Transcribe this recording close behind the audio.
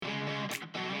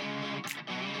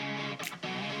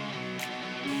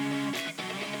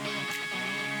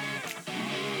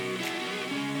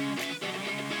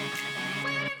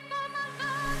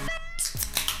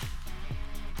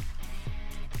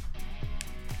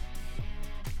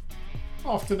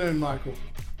Afternoon, Michael.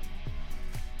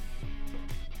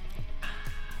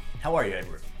 How are you,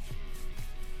 Edward?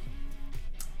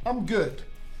 I'm good.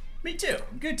 Me too.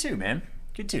 I'm good too, man.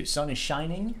 Good too. Sun is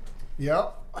shining.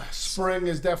 Yep. Spring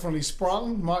is definitely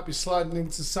sprung. Might be sliding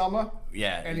into summer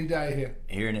Yeah. any day here.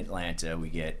 Here in Atlanta, we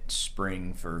get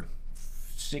spring for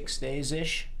 6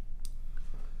 days-ish.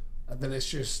 And then it's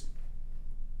just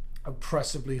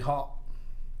oppressively hot.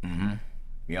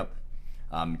 Yep.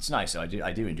 It's nice. I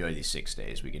do enjoy these 6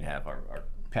 days. We can have our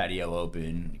patio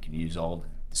open. We can use all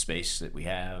the space that we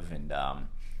have, and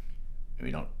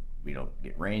we don't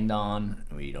get rained on.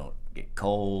 We don't get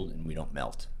cold, and we don't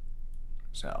melt.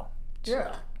 So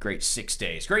Yeah. great 6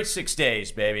 days. Great 6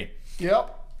 days, baby.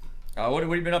 Yep. What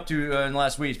have you been up to in the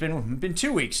last week? It's been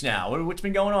 2 weeks now. What's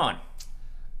been going on?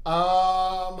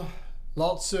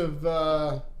 Lots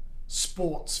of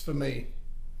sports for me.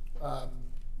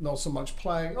 Not so much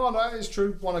playing. Oh, no, it's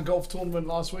true. Won a golf tournament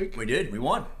last week. We did. We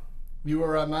won. You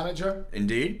were a manager.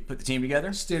 Indeed. Put the team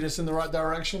together. Steered us in the right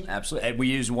direction. Absolutely. And we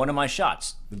used one of my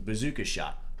shots, the bazooka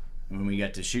shot. When we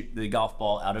got to shoot the golf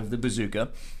ball out of the bazooka,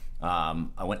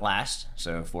 I went last.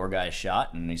 So 4 guys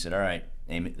shot, and he said, "All right,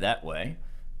 aim it that way."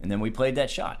 And then we played that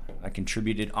shot. I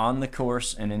contributed on the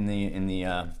course and in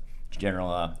the general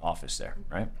office there,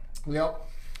 right? Yep.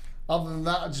 Other than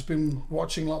that, I've just been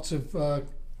watching lots of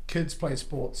kids play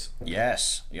sports.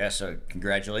 Yes. So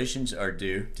congratulations are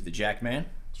due to the Jackman.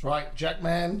 That's right.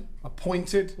 Jackman,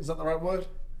 appointed. Is that the right word?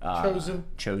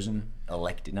 Chosen,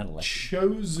 elected, not elected.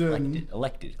 Chosen.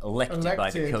 Elected by the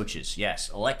Elected. coaches. Yes,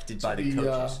 elected by the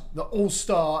coaches. The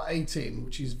All-Star A-Team,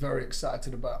 which he's very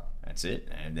excited about. That's it.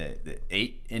 And the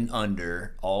 8 and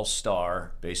under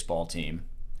all-star baseball team,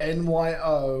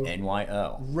 NYO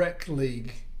NYO. Rec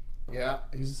League. Yeah,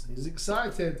 he's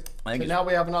excited. I think So it's- now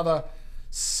we have another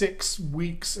 6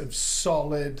 weeks of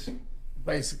solid,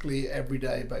 basically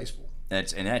everyday baseball.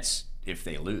 That's if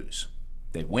they lose.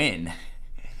 They win,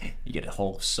 you get a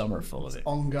whole summer full of it.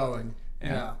 Ongoing.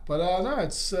 Yeah. But no,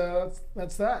 it's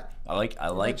that's that. I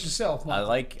like yourself, Michael?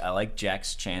 I like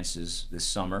Jack's chances this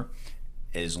summer,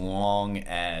 as long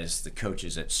as the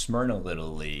coaches at Smyrna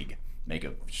Little League make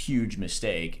a huge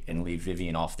mistake and leave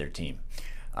Vivian off their team.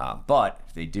 But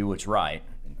if they do what's right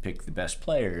and pick the best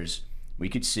players, we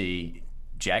could see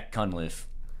Jack Cunliffe,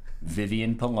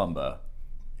 Vivian Palumba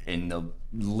in the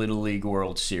Little League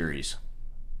World Series.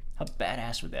 How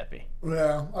badass would that be?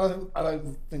 Yeah, I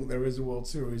don't think there is a World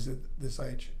Series at this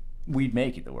age. We'd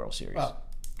make it the World Series Oh.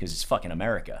 because it's fucking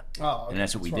America, Oh, and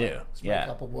that's what we right. do. Let's make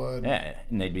Yeah, up a word. yeah,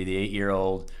 and they'd be the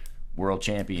 8-year-old world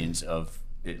champions of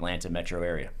Atlanta metro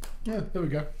area Yeah, there we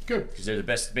go. Good. because they're the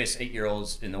best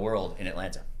 8-year-olds in the world in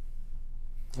Atlanta.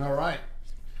 All right.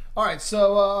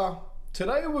 So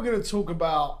today we're going to talk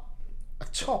about a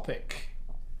topic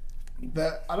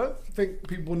that I don't think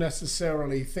people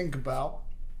necessarily think about.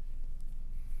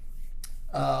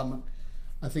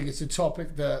 I think it's a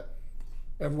topic that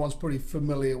everyone's pretty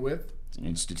familiar with. It's an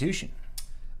institution.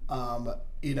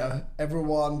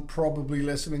 Everyone probably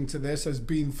listening to this has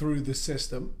been through the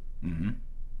system.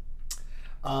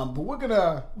 But we're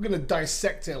gonna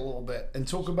dissect it a little bit and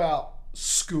talk about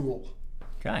school.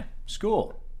 Okay,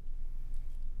 school.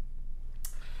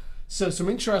 So some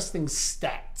interesting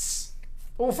stats.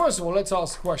 Well, first of all, let's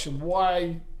ask the question: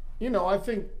 why? I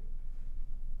think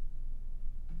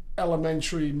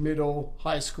elementary, middle,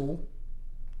 high school.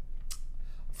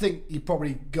 I think you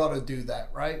probably got to do that,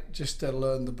 right? Just to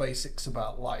learn the basics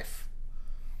about life.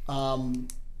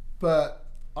 But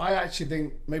I actually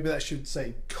think maybe that should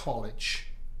say college.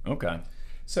 Okay.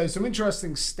 So some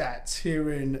interesting stats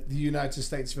here in the United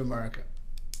States of America.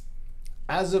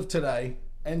 As of today,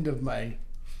 end of May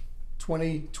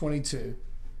 2022,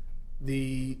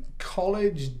 the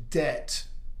college debt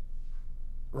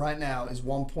right now is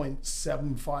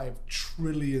 $1.75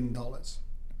 trillion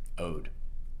Owed.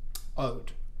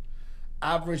 owed.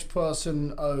 Average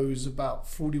person owes about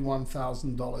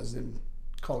 $41,000 in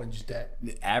college debt.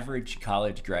 The average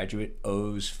college graduate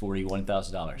owes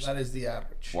 $41,000. That is the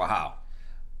average. Wow.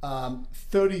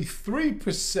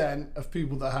 33% of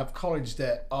people that have college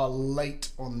debt are late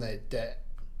on their debt,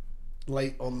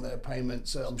 late on their payments.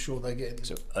 So I'm sure they're getting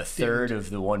So a third of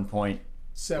the 1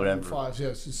 $7.5.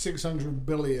 Yeah, so 600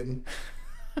 billion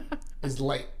is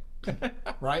late,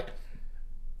 right?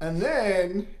 And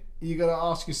then you got to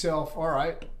ask yourself, all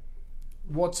right,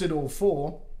 what's it all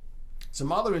for?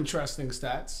 Some other interesting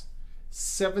stats: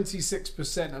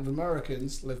 76% of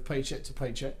Americans live paycheck to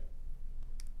paycheck.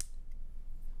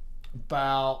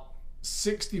 About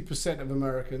 60% of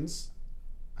Americans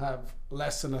have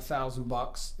less than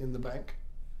 $1,000 in the bank,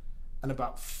 and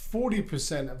about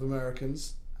 40% of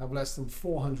Americans have less than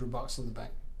 $400 in the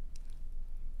bank.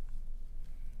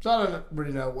 So I don't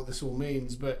really know what this all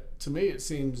means, but to me it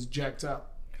seems jacked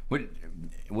up.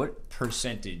 What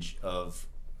percentage of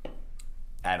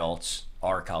adults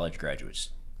are college graduates?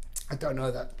 I don't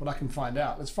know that, but I can find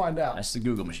out. Let's find out. That's the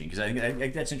Google machine, because I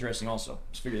think that's interesting also.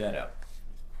 Let's figure that out.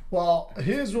 Well,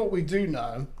 here's what we do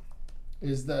know,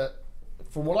 is that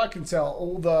from what I can tell,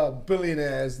 all the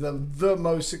billionaires, the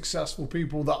most successful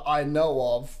people that I know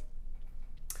of,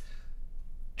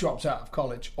 dropped out of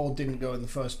college or didn't go in the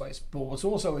first place. But what's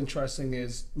also interesting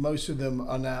is most of them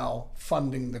are now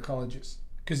funding the colleges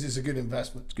because it's a good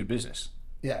investment. It's good business.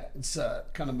 Yeah, it's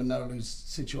kind of a no-lose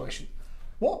situation.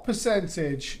 What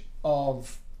percentage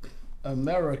of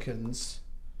Americans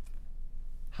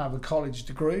have a college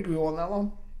degree? Do we want that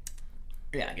one?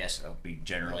 Yeah, I guess it'll be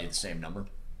generally the same number.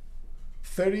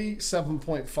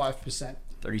 37.5%.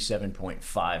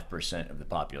 37.5% of the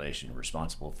population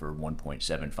responsible for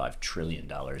 $1.75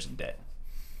 trillion in debt.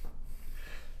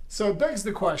 So it begs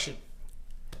the question.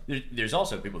 There's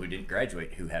also people who didn't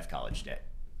graduate who have college debt.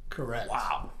 Correct.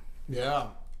 Wow. Yeah,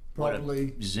 probably.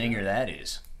 What a zinger that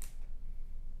is.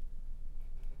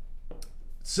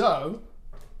 So,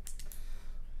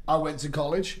 I went to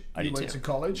college. I You did went too. to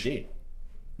college. Indeed.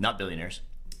 Not billionaires.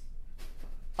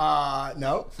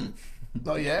 No,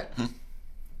 not yet.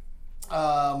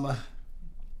 I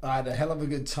had a hell of a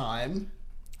good time.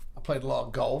 I played a lot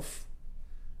of golf.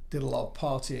 Did a lot of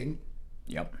partying.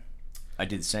 Yep. I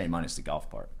did the same, minus the golf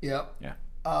part. Yep. Yeah.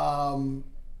 Now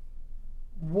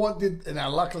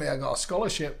luckily I got a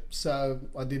scholarship, so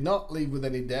I did not leave with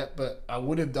any debt, but I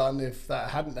would have done if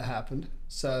that hadn't happened.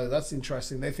 So that's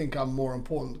interesting. They think I'm more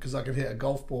important because I could hit a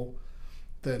golf ball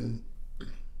than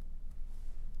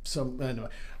some, anyway.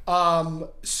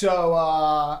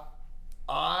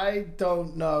 I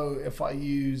don't know if I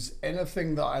use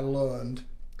anything that I learned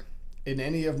in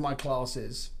any of my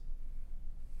classes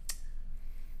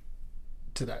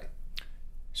today.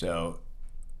 So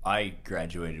I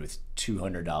graduated with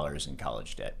 $200 in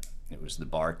college debt. It was the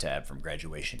bar tab from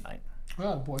graduation night.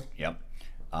 Oh boy. Yep.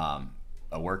 I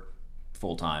worked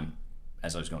full time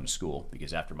as I was going to school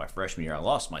because after my freshman year, I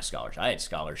lost my scholarship. I had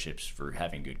scholarships for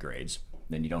having good grades.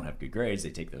 Then you don't have good grades, they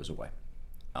take those away,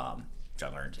 which I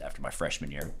learned after my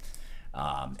freshman year.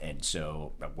 And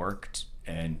so I worked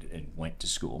and went to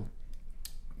school,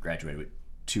 graduated with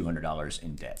 $200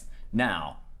 in debt.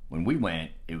 Now, when we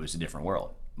went, it was a different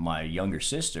world. My younger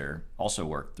sister also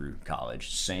worked through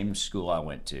college, same school I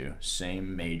went to,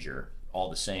 same major, all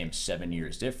the same, 7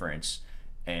 years difference.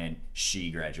 And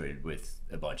she graduated with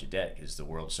a bunch of debt because the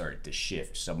world started to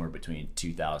shift somewhere between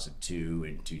 2002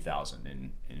 and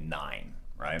 2009,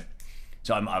 right?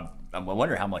 So I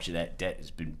wonder how much of that debt has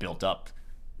been built up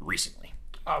recently.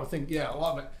 I would think, yeah, a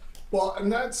lot of it. Well,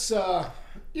 and that's,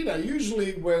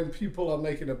 usually when people are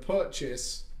making a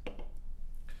purchase,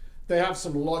 they have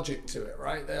some logic to it,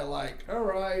 right? They're like, all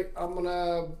right, I'm going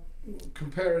to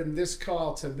comparing this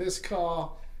car to this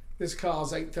car. This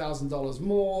car's $8,000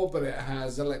 more, but it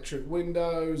has electric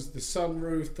windows, the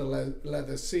sunroof, the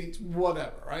leather seats,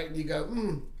 whatever, right? And you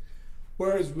go,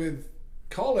 Whereas with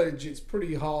college, it's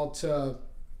pretty hard to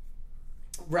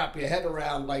wrap your head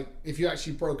around, like, if you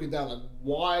actually broke it down, like,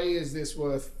 why is this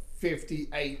worth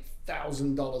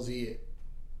 $58,000 a year?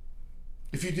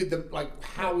 If you did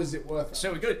how is it worth it?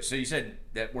 So good. So you said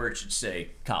that word should say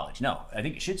college. No, I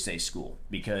think it should say school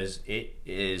because it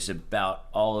is about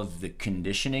all of the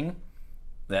conditioning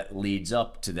that leads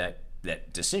up to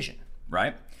that decision,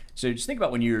 right? So just think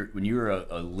about when you were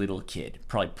a little kid,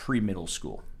 probably pre-middle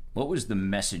school. What was the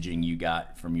messaging you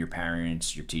got from your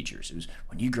parents, your teachers? It was,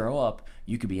 when you grow up,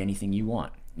 you could be anything you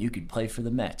want. You could play for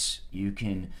the Mets. You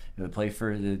can play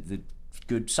for the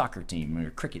good soccer team or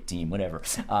cricket team, whatever.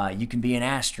 You can be an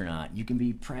astronaut. You can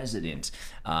be president.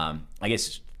 I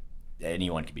guess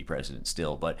anyone can be president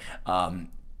still, but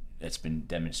that's been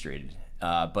demonstrated.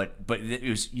 But it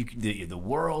was the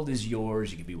world is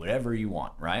yours. You can be whatever you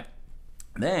want, right?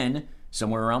 Then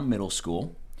somewhere around middle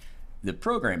school, the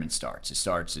programming starts. It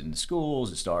starts in the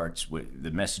schools. It starts with the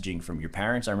messaging from your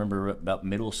parents. I remember about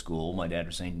middle school, my dad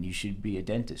was saying you should be a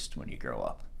dentist when you grow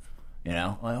up. You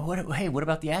know, what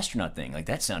about the astronaut thing? Like,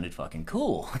 that sounded fucking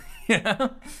cool. You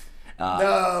know?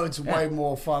 No, it's way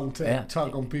more fun to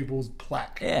tug on people's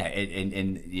plaque. Yeah,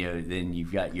 and then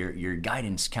you've got your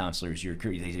guidance counselors.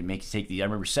 They make you take the. I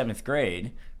remember 7th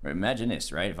grade. Imagine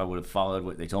this, right? If I would have followed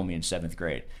what they told me in 7th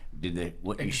grade,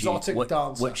 Exotic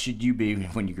dancer. What should you be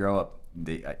when you grow up?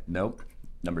 Nope.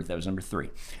 That was number 3.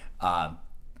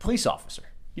 Police officer.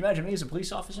 You imagine me as a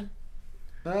police officer?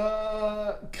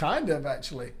 Kind of,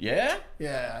 actually. Yeah?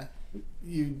 Yeah.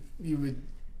 You would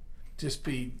just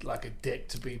be like a dick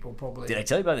to people, probably. Did I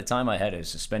tell you about the time I had a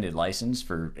suspended license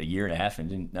for a year and a half and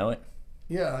didn't know it?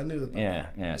 Yeah, I knew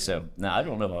that. Yeah. So, no, I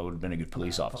don't know if I would have been a good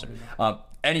police officer.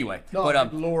 Anyway, No,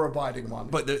 but law-abiding one.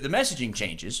 But the messaging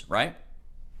changes, right?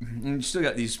 And you still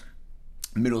got these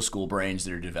middle school brains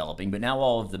that are developing, but now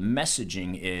all of the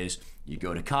messaging is you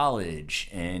go to college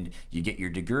and you get your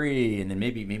degree, and then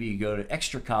maybe you go to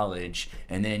extra college,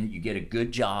 and then you get a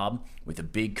good job with a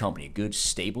big company, a good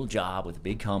stable job with a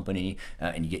big company,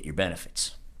 and you get your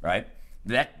benefits, right?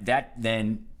 That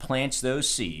then plants those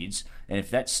seeds, and if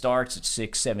that starts at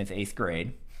 6th, 7th, 8th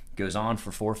grade, goes on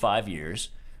for 4 or 5 years.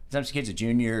 Sometimes the kid's a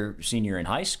junior, senior in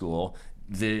high school.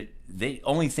 The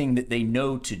only thing that they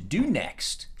know to do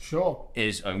next Sure.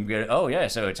 is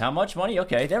so it's how much money?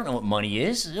 Okay, they don't know what money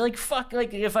is. They're like, fuck,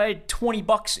 like if I had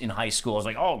 $20 in high school, I was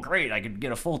like, oh great, I could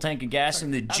get a full tank of gas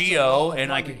in the Geo,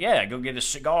 and I could go get a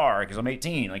cigar because I'm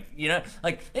 18. Like, you know,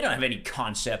 like they don't have any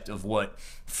concept of what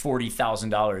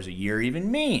 $40,000 a year even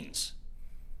means.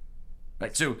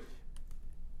 Right, so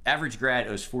average grad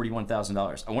owes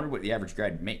 $41,000. I wonder what the average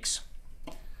grad makes.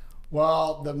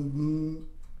 Well, the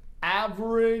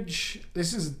average.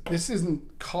 This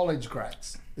isn't college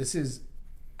grads. This is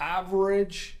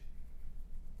average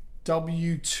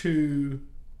W-2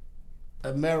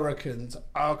 Americans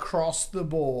across the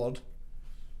board.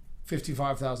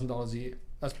 $55,000 a year.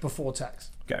 That's before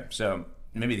tax. Okay, so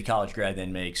maybe the college grad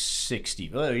then makes 60.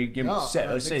 Well, you give No, set.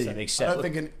 Let's say they make 7. I don't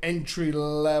think an entry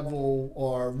level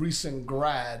or recent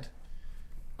grad.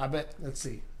 I bet. Let's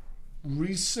see.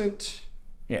 Recent.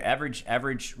 Yeah, average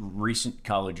recent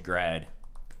college grad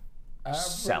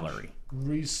salary.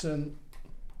 Recent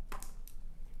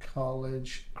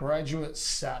college graduate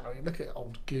salary. Look at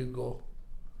old Google.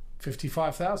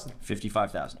 55,000.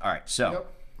 55,000. All right. So,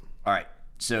 Yep. all right.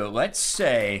 So let's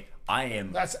say I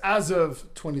am, That's as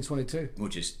of 2022.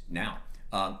 which is now.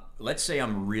 Let's say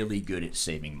I'm really good at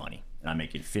saving money, and I'm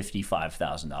making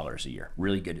 $55,000 a year.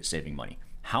 Really good at saving money.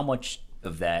 How much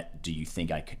of that do you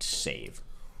think I could save?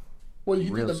 Well, you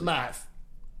do Real the estate. math.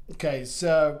 Okay,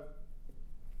 so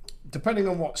depending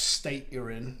on what state you're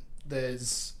in,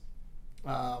 there's,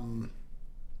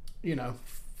 you know,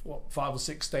 5 or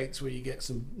 6 states where you get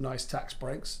some nice tax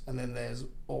breaks, and then there's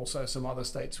also some other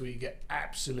states where you get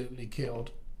absolutely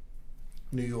killed.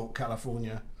 New York,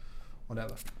 California,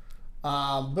 whatever.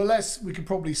 But we could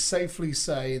probably safely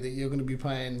say that you're going to be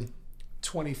paying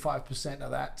 25%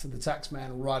 of that to the tax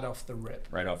man right off the rip.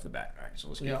 Right off the bat. All right. So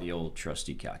let's get Yep. the old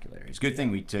trusty calculator. It's a good thing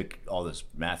we took all those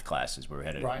math classes where we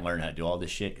had to Right. learn how to do all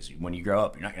this shit, because when you grow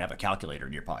up, you're not gonna have a calculator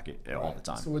in your pocket all the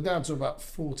time. So we're down to about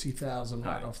 40,000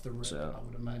 right Right, off the rip, so- I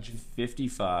would imagine.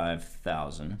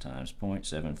 55,000 times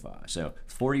 0.75. So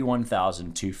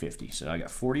 41,250. So I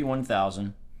got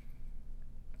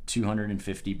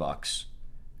 41,250 bucks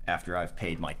after I've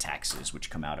paid my taxes, which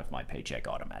come out of my paycheck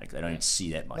automatically. I don't even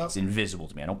see that money. Nope. It's invisible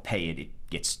to me. I don't pay it. It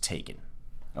gets taken.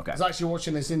 Okay. I was actually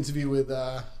watching this interview with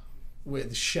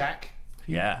Shaq.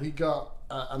 Yeah. He got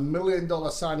a $1 million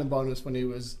signing bonus when he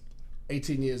was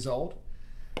 18 years old,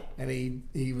 and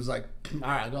he was like, "All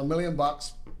right, I got $1 million."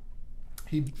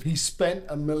 He spent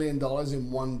 $1 million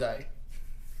in one day.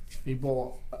 He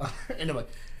bought anyway.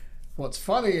 What's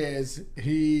funny is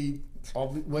he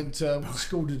went to what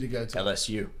school did he go to?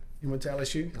 LSU. He went to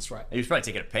LSU. That's right. He was probably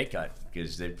taking a pay cut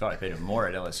because they probably paid him more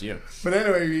at LSU. But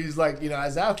anyway, he's like, you know,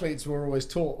 as athletes, we're always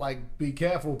taught, like, be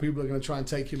careful, people are going to try and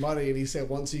take your money. And he said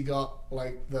once he got,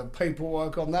 like, the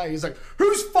paperwork on that, he's like,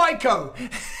 who's FICO?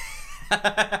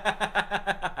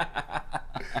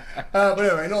 But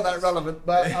anyway, not that relevant.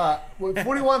 But with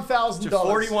 $41,000.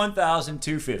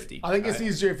 $41,250. I think it's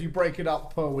easier if you break it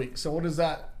up per week. So what does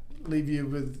that leave you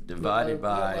with? Divided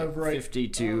by over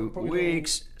 52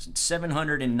 weeks,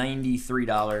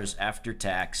 $793 after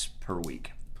tax per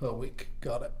week. Per week.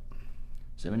 Got it.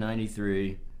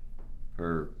 $793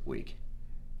 per week.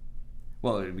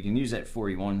 Well, we can use that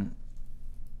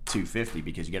 $41,250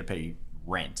 because you got to pay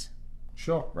rent,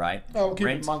 Sure. right? Oh, we'll keep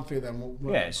Rent. it monthly then.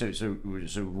 Yeah, so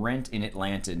rent in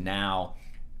Atlanta now,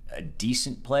 a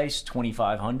decent place,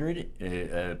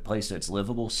 $2,500. A place that's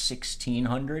livable,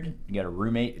 $1,600. You got a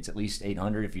roommate, it's at least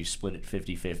 $800 if you split it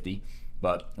 50-50.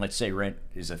 But let's say rent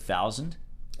is $1,000.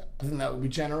 I think that would be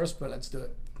generous, but let's do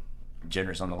it.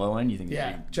 Generous on the low end. You think?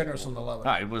 Yeah, generous on the low end.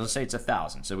 All right. Well, let's say it's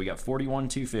 $1,000. So we got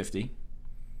 $41,250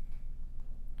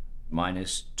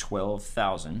 minus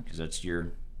 $12,000 because that's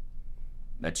your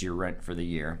rent for the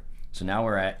year. So now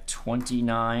we're at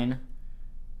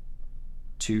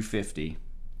 $29,250.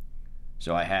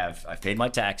 So I've paid my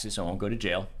taxes, so I won't go to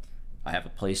jail. I have a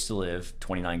place to live,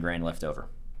 29 grand left over.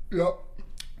 Yep.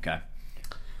 Okay.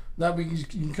 Now you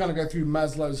can kind of go through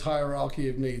Maslow's hierarchy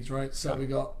of needs, right? So we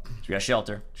got So we got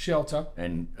shelter shelter,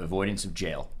 and avoidance of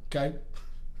jail. okay,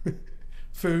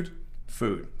 food.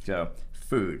 Food. So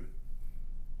food.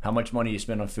 How much money you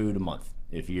spend on food a month?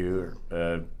 If you're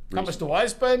How much do I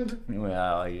spend?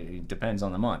 well, it depends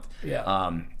on the month. Yeah.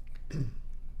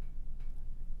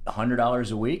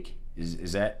 $100 a week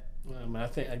is that?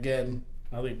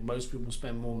 I think most people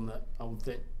spend more than that. I would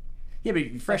think. Yeah,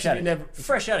 but fresh out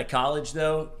of college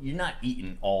though, you're not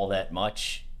eating all that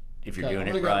much if you're doing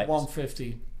I'm it gonna right. go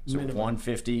 150 So minimum.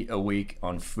 150 a week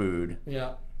on food.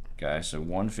 Yeah. Okay, so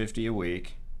 150 a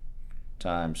week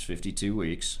times 52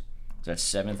 weeks. So that's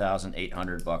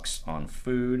 $7,800 on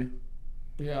food.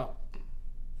 Yeah.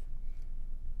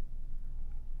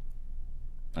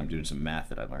 I'm doing some math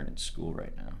that I learned in school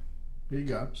right now. There you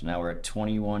go. So now we're at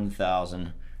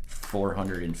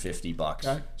 $21,450.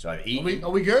 Okay. So I've eaten. Are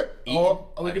we good? Or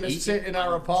are we I've going to eaten, sit in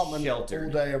our apartment sheltered.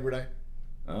 all day, every day?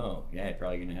 Oh, yeah,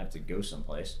 probably gonna have to go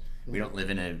someplace. We don't live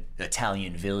in an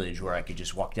Italian village where I could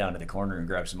just walk down to the corner and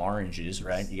grab some oranges,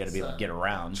 right? You got to be able to get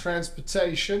around.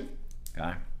 Transportation.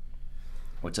 Okay.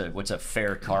 What's a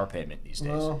fair car payment these days?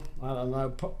 Well, I don't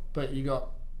know, but you got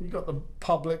the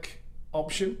public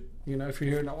option. You know, if you're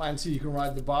here in Atlanta, you can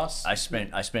ride the bus. I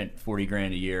spent $40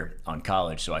 grand a year on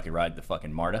college so I could ride the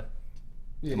fucking MARTA.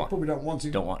 Yeah, Come on. you probably don't want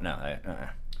to. Don't want no.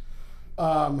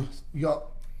 You got.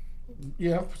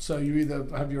 Yeah, so you either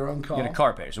have your own car. You got a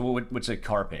car payment. So what's a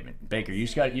car payment? Baker, you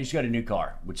just got a new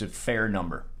car. What's a fair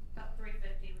number? About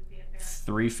 350 would be a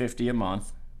fair. $350 a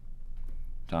month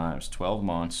times 12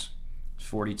 months,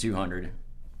 $4,200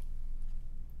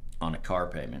 on a car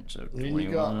payment. So And then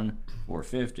you got-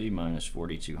 21,450 minus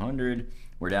 4,200.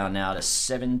 We're down now to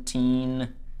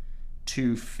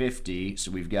 17,250. So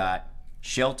we've got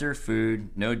shelter, food,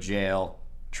 no jail,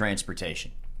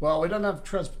 transportation. Well, we don't have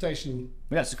transportation.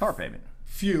 That's the car payment.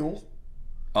 Fuel.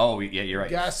 Oh yeah, you're right.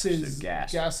 Gas is So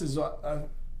gas.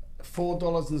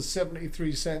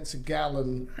 $4.73 a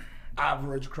gallon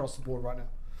average across the board right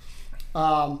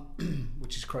now,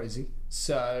 which is crazy.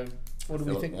 So what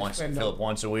do we think? Fill up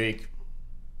once a week.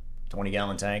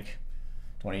 20-gallon tank.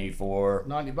 24.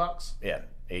 $90, Yeah,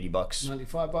 $80.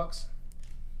 $95,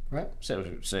 right? So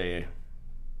say,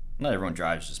 not everyone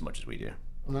drives as much as we do.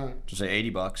 No. So say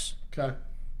 $80 Okay.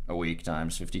 a week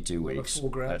times 52 weeks.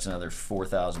 $4,000. That's another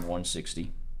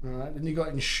 4,160. All right. Then you got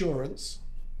insurance.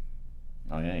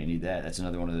 Oh yeah, you need that. That's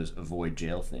another one of those avoid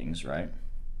jail things, right?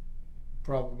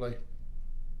 Probably.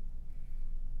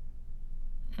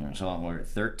 So we're at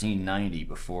 $1,390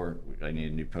 before. I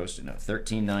need a new post-it note.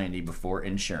 $1,390 before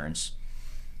insurance.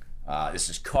 This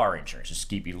is car insurance, just to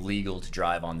keep you legal to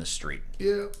drive on the street.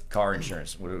 Yeah. Car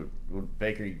insurance.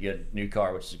 Baker, you get a new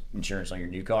car. What's the insurance on your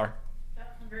new car? About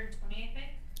 120, I think.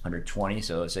 120.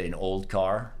 So let's say an old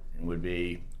car would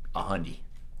be $100.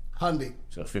 Hyundai.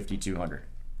 So 5,200.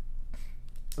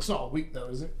 That's not a week though,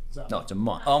 is it? Is that No, it's a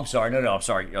month. Oh, I'm sorry. No, I'm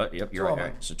sorry. Yep, you're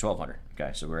right. 1,200. So 1,200.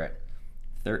 Okay, so we're at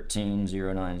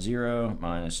 13,090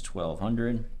 minus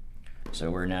 1,200. So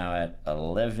we're now at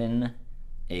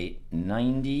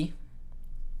 11,890.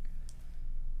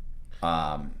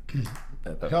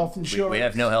 Health insurance? We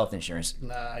have no health insurance.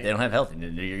 Nah. They don't have health.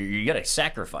 You got to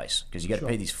sacrifice because you got to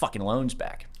pay these fucking loans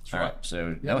back. All right.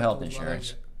 So no health that's what I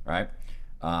insurance. Right.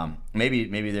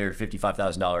 Maybe their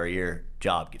 $55,000 a year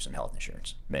job gives them health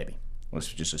insurance. Maybe. Let's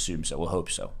just assume so. We'll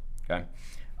hope so. Okay.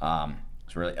 So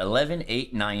we're at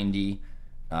 11,890.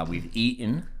 We've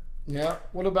eaten. Yeah.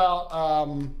 What about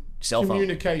Cell phone.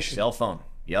 communication? Cell phone.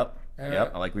 Yep. Yeah.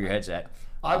 Yep. I like where your head's at.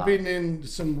 I've been in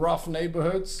some rough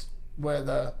neighborhoods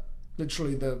where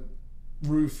literally the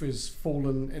roof is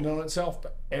fallen in on itself,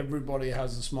 but everybody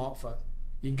has a smartphone.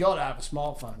 You gotta have a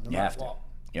smartphone, no You matter have to. what.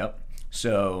 Yep.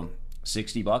 So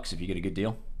 $60 if you get a good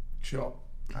deal. Sure. All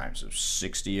right. So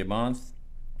 60 a month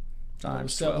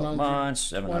times 12 720.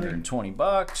 months,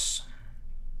 $720.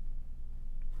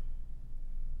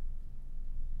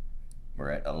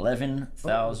 We're at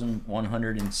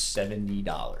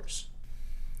 $11,170.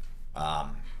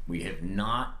 We have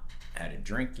not had a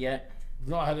drink yet.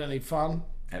 Not had any fun.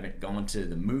 Haven't gone to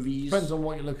the movies. Depends on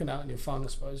what you're looking at on your phone, I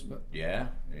suppose. But Yeah,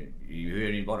 you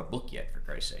haven't even bought a book yet, for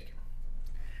Christ's sake.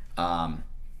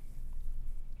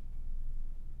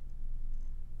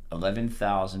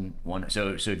 11,001.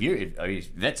 So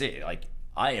if that's it. Like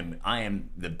I am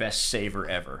the best saver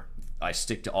ever. I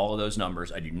stick to all of those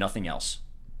numbers. I do nothing else.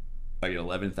 I get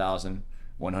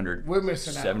 $11,170. we're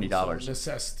missing out on some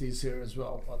necessities here as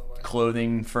well, by the way.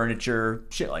 Clothing, furniture,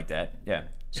 shit like that. Yeah.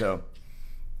 So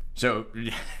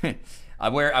I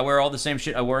wear all the same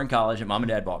shit I wore in college that mom and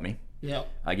dad bought me. Yeah.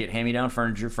 I get hand-me-down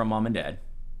furniture from mom and dad.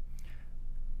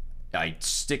 I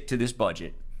stick to this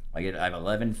budget. I have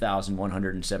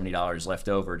 $11,170 left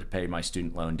over to pay my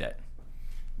student loan debt.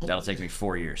 That'll take me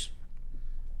 4 years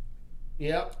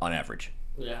Yep. on average.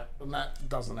 Yeah, and that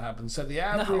doesn't happen. So the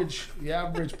average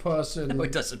person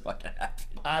It doesn't fucking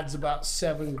happen. adds about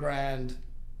 $7,000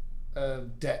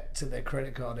 of debt to their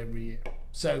credit card every year.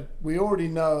 So we already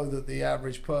know that the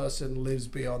average person lives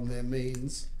beyond their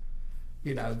means.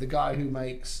 You know, the guy who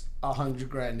makes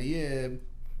 $100,000 a year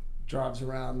drives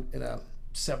around in a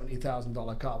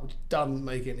 $70,000 car, which doesn't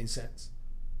make any sense.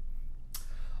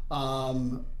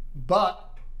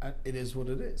 But it is what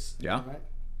it is. Yeah. Right?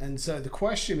 And so the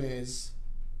question is,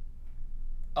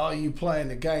 are you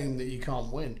playing a game that you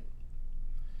can't win?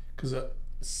 Because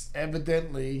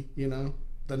evidently, you know,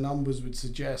 the numbers would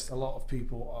suggest a lot of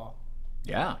people are.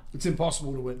 Yeah. It's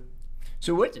impossible to win.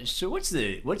 So what's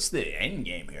the end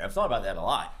game here? I've thought about that a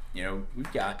lot. You know,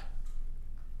 we've got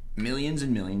millions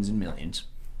and millions and millions,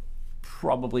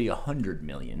 probably 100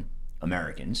 million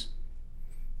Americans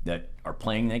that are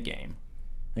playing that game.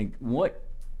 Like, what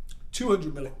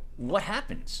 200 million. what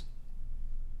happens?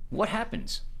 What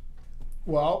happens?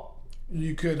 Well,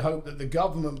 you could hope that the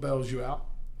government bails you out.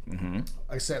 Mm-hmm.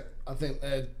 Except I think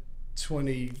they're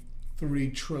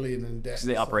 23 trillion in debt. So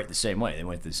they operate the same way. They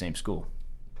went to the same school.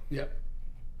 Yep.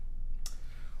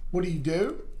 What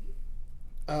do?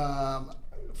 A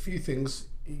few things.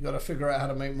 You got to figure out how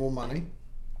to make more money.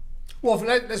 Well,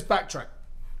 let's backtrack.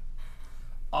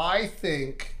 I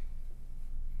think,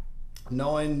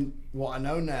 knowing what I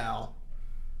know now,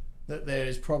 that there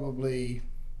is probably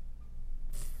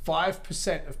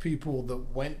 5% of people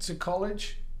that went to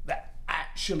college that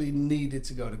actually needed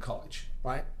to go to college,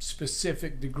 right?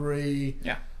 Specific degree.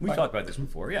 Yeah, we've Like- talked about this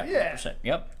before. Yeah, Yeah. 100%.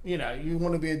 Yep. You know, you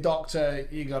want to be a doctor,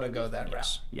 you got to go that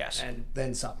route. Yes. And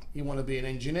then some. You want to be an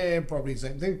engineer, probably the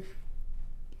same thing.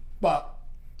 But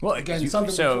Well, again,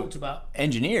 something we talked about.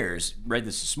 Engineers, read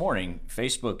this morning,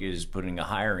 Facebook is putting a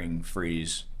hiring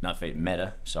freeze,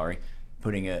 Meta, sorry,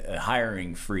 putting a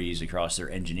hiring freeze across their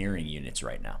engineering units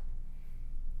right now.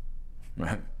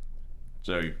 Right?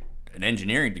 So an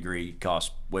engineering degree costs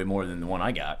way more than the one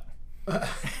I got.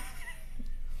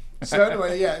 So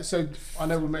anyway, yeah. So I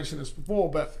know we mentioned this before,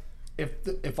 but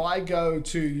if I go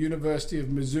to University of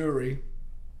Missouri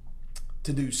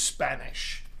to do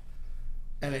Spanish,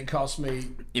 and it costs me,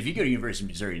 If you go to University of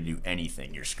Missouri to do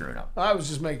anything, you're screwing up. I was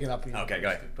just making up. Okay, go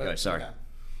ahead. Go ahead, sorry.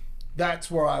 That's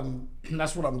what I'm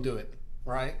doing,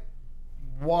 right?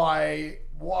 Why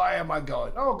am I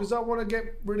going? Oh, because I want to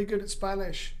get really good at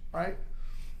Spanish, right?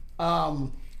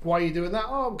 Why are you doing that?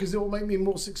 Oh, because it will make me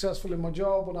more successful in my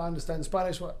job when I understand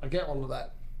Spanish. Well, I get all of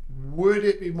that. Would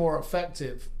it be more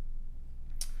effective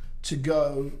to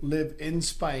go live in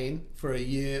Spain for a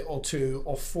year or 2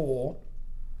 or 4,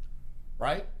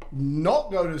 right?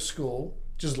 Not go to school,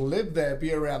 just live there,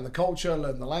 be around the culture,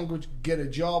 learn the language, get a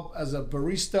job as a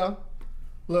barista,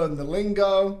 learn the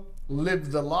lingo,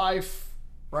 live the life,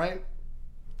 right?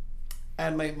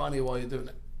 And make money while you're doing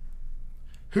it.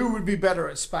 Who would be better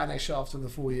at Spanish after the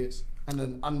 4 years and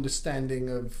an understanding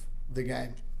of the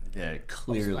game?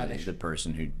 Clearly Spanish. the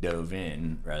person who dove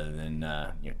in rather than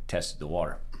tested the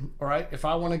water. All right. If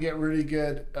I want to get really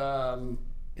good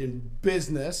in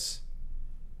business,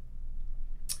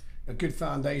 a good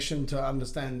foundation to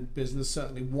understand business,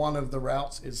 certainly one of the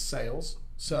routes is sales.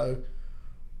 So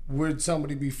would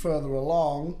somebody be further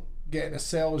along getting a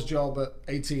sales job at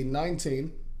 18,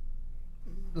 19,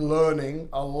 learning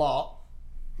a lot,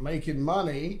 making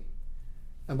money,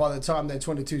 and by the time they're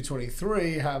 22,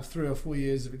 23, have 3 or 4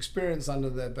 years of experience under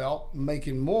their belt,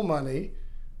 making more money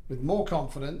with more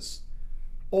confidence?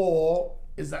 Or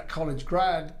is that college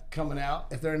grad coming out,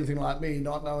 if they're anything like me,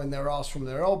 not knowing their ass from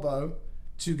their elbow,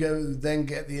 to go then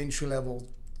get the entry level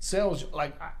sales?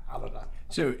 Like, I don't know.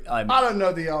 So I don't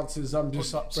know the answers. I'm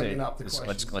just bringing up the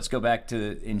questions. let's go back to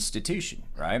the institution,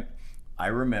 right? I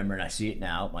remember, and I see it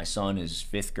now. My son is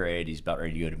 5th grade. He's about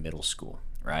ready to go to middle school,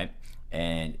 right?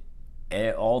 And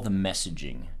all the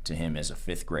messaging to him as a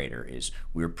 5th grader is,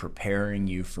 we're preparing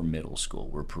you for middle school.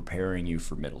 We're preparing you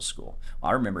for middle school.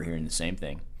 I remember hearing the same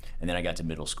thing. And then I got to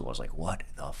middle school. I was like, what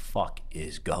the fuck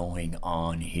is going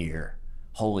on here?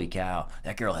 Holy cow,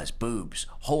 that girl has boobs.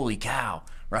 Holy cow,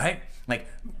 right? Like,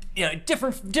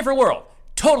 different world.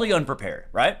 Totally unprepared,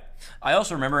 right? I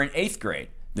also remember in 8th grade,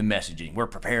 the messaging, we're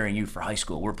preparing you for high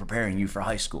school. We're preparing you for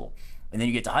high school. And then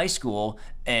you get to high school,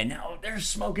 and now they're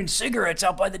smoking cigarettes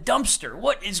out by the dumpster.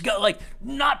 What is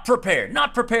not prepared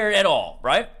at all,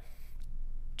 right?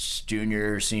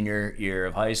 Junior, senior year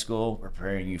of high school, we're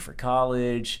preparing you for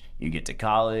college. You get to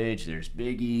college, there's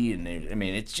Biggie, and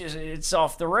it's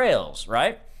off the rails,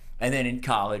 right? And then in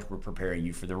college, we're preparing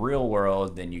you for the real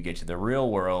world. Then you get to the real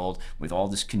world with all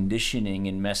this conditioning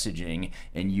and messaging,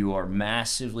 and you are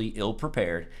massively ill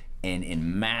prepared and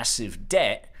in massive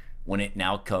debt when it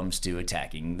now comes to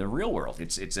attacking the real world.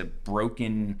 It's a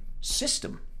broken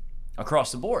system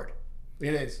across the board.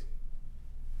 It is.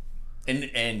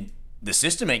 And the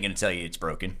system ain't going to tell you it's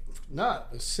broken. No,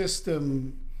 the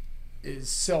system is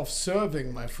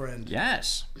self-serving, my friend.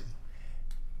 Yes.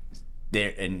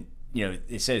 There, and you know,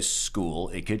 it says school.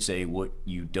 It could say what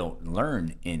you don't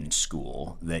learn in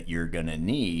school that you're gonna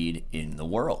need in the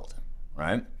world,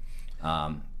 right?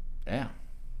 Yeah.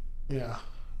 Yeah.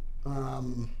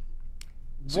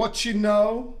 What you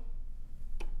know,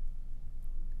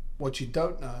 what you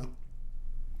don't know,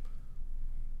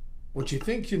 what you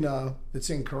think you know that's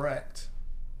incorrect.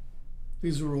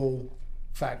 These are all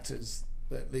factors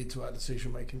that lead to our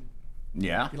decision making.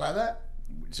 Yeah. You like that?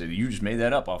 So you just made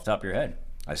that up off the top of your head.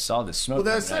 I saw the smoke. Well,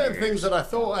 there are coming out of certain your things ears. that I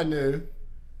thought I knew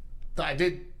that I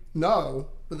did know,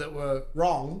 but that were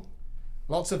wrong.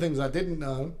 Lots of things I didn't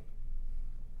know,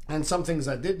 and some things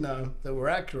I did know that were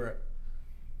accurate.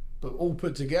 But all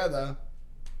put together,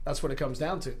 that's what it comes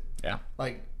down to. Yeah.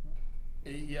 Like,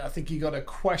 yeah, I think you got to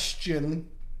question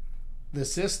the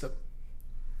system.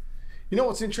 You know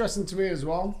what's interesting to me as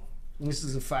well? And this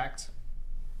is a fact.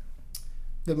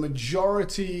 The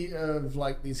majority of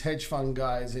like these hedge fund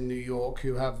guys in New York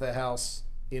who have their house,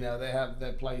 you know, they have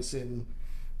their place in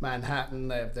Manhattan,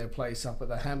 they have their place up at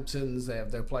the Hamptons, they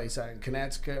have their place out in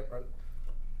Connecticut. Right?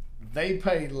 They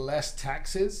pay less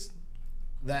taxes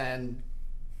than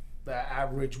the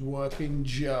average working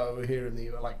Joe here in the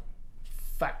US. Like,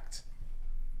 fact.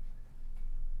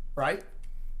 Right?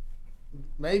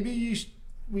 Maybe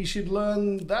we should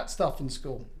learn that stuff in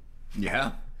school.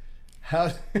 Yeah.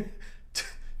 How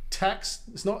tax,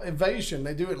 it's not evasion,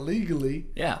 they do it legally.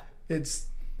 Yeah. It's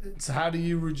how do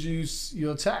you reduce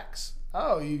your tax?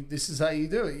 This is how you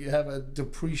do it. You have a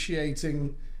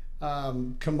depreciating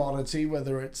commodity,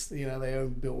 whether it's, they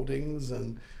own buildings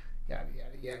and yada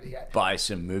yada yada yada. Buy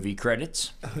some movie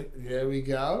credits. There we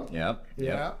go. Yep.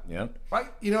 Yeah. Yep. Right,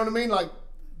 you know what I mean? Like,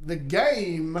 the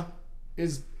game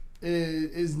is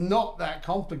not that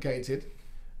complicated.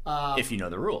 If you know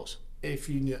the rules. If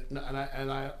you and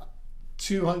I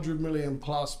 200 million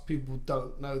plus people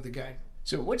don't know the game.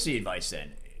 So what's the advice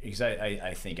then? Because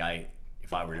I think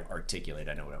if I were to articulate,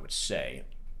 I know what I would say.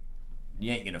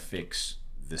 You ain't gonna fix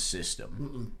the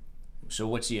system. So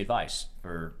what's the advice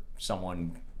for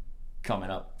someone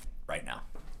coming up right now?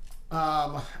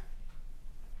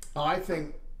 I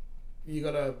think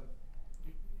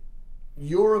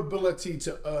your ability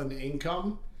to earn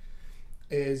income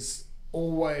is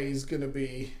always going to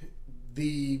be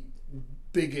the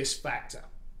biggest factor,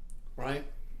 right?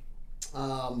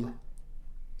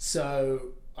 So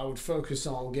I would focus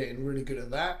on getting really good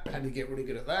at that. How do you get really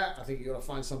good at that? I think you got to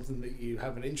find something that you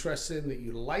have an interest in, that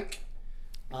you like.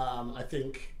 I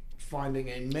think finding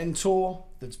a mentor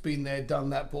that's been there, done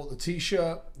that, bought the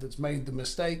t-shirt, that's made the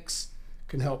mistakes,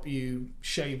 can help you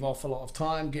shave off a lot of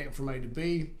time getting from A to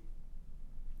B.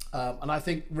 And I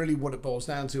think really what it boils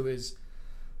down to is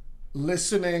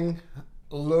listening,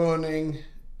 learning,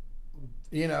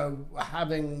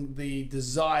 having the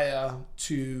desire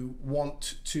to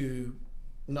want to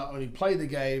not only play the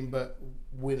game, but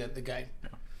win at the game. Yeah.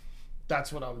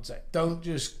 That's what I would say. Don't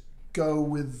just go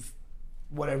with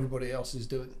what everybody else is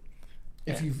doing.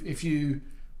 Yeah. If you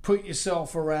put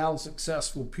yourself around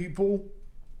successful people,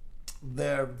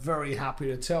 they're very happy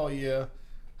to tell you,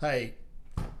 hey,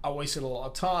 I wasted a lot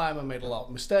of time, I made a lot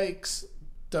of mistakes,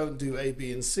 don't do A,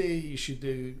 B, and C, you should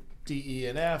do D, E,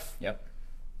 and F. Yep.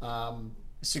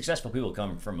 Successful people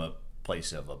come from a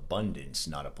place of abundance,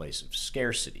 not a place of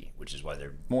scarcity, which is why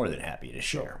they're more than happy to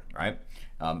share, right?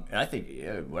 And I think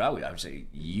what I would say,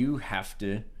 you have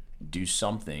to do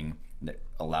something that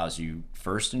allows you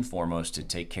first and foremost to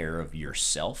take care of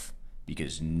yourself,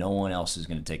 because no one else is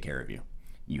going to take care of you.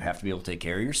 You have to be able to take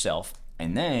care of yourself,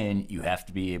 and then you have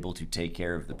to be able to take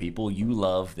care of the people you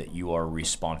love that you are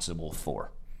responsible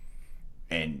for.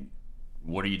 And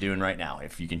what are you doing right now?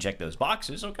 If you can check those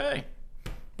boxes, okay.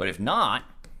 But if not,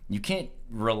 you can't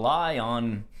rely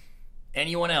on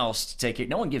anyone else to take it.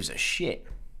 No one gives a shit.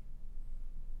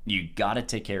 You got to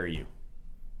take care of you.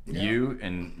 Yeah. You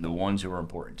and the ones who are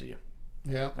important to you.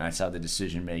 Yeah. And that's how the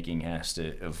decision making has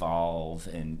to evolve,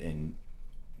 and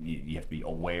you have to be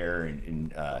aware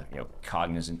and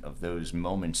cognizant of those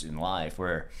moments in life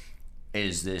where,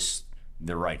 is this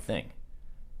the right thing?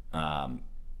 Am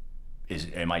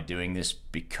I doing this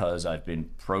because I've been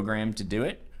programmed to do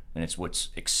it and it's what's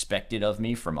expected of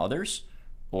me from others,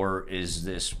 Or is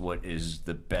this what is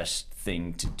the best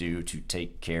thing to do to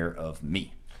take care of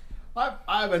me? I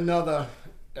have another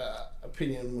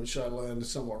opinion which I learned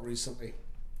somewhat recently.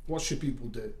 What should people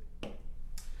do?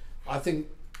 I think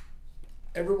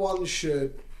everyone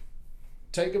should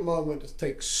take a moment to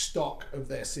take stock of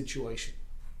their situation.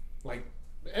 Like,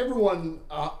 everyone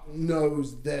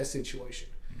knows their situation.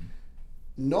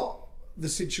 Not the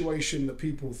situation that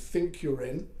people think you're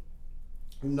in,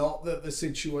 not that the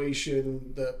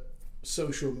situation that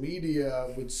social media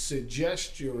would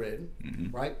suggest you're in,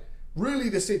 right? Really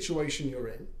the situation you're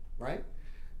in, right?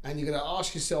 And you're going to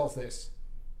ask yourself this: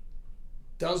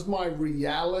 does my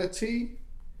reality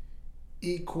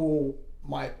equal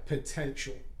my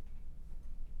potential?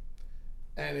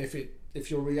 And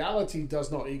if your reality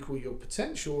does not equal your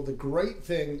potential, the great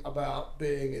thing about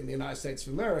being in the United States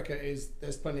of America is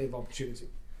there's plenty of opportunity.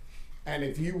 And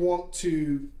if you want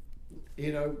to,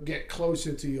 get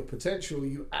closer to your potential,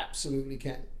 you absolutely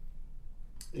can.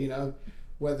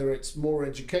 Whether it's more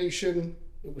education,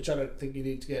 which I don't think you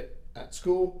need to get at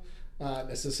school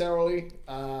necessarily,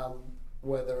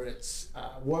 whether it's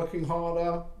working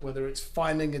harder, whether it's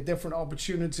finding a different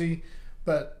opportunity.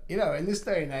 But, in this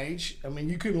day and age, I mean,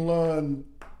 you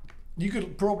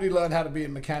could probably learn how to be a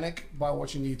mechanic by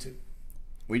watching YouTube.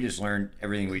 We just learned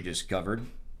everything we just covered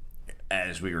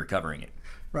as we were covering it.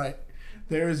 Right.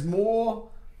 There is more,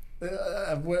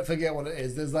 I forget what it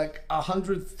is. There's like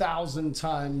 100,000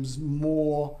 times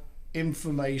more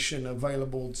information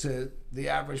available to the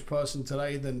average person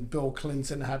today than Bill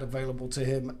Clinton had available to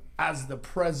him as the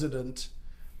president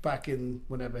back in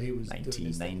whenever he was doing this thing.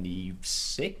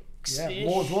 1996. Yeah,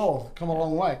 Moore's Law, come a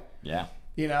long way. Yeah.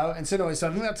 And so anyway, so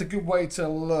I think that's a good way to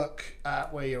look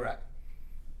at where you're at.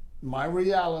 My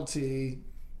reality,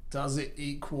 does it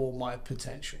equal my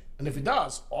potential? And if it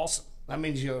does, awesome. That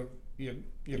means you're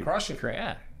crushing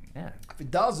it. Yeah. If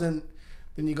it doesn't,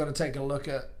 then you got to take a look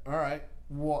at, all right,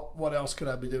 what else could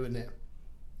I be doing there?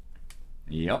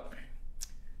 Yep.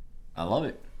 I love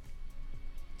it.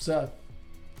 So,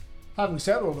 having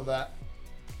said all of that,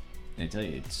 I tell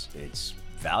you, it's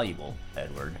valuable,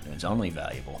 Edward, and it's only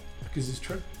valuable. because it's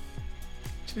true.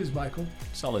 Cheers, Michael.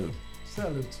 Salute.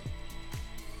 Salute.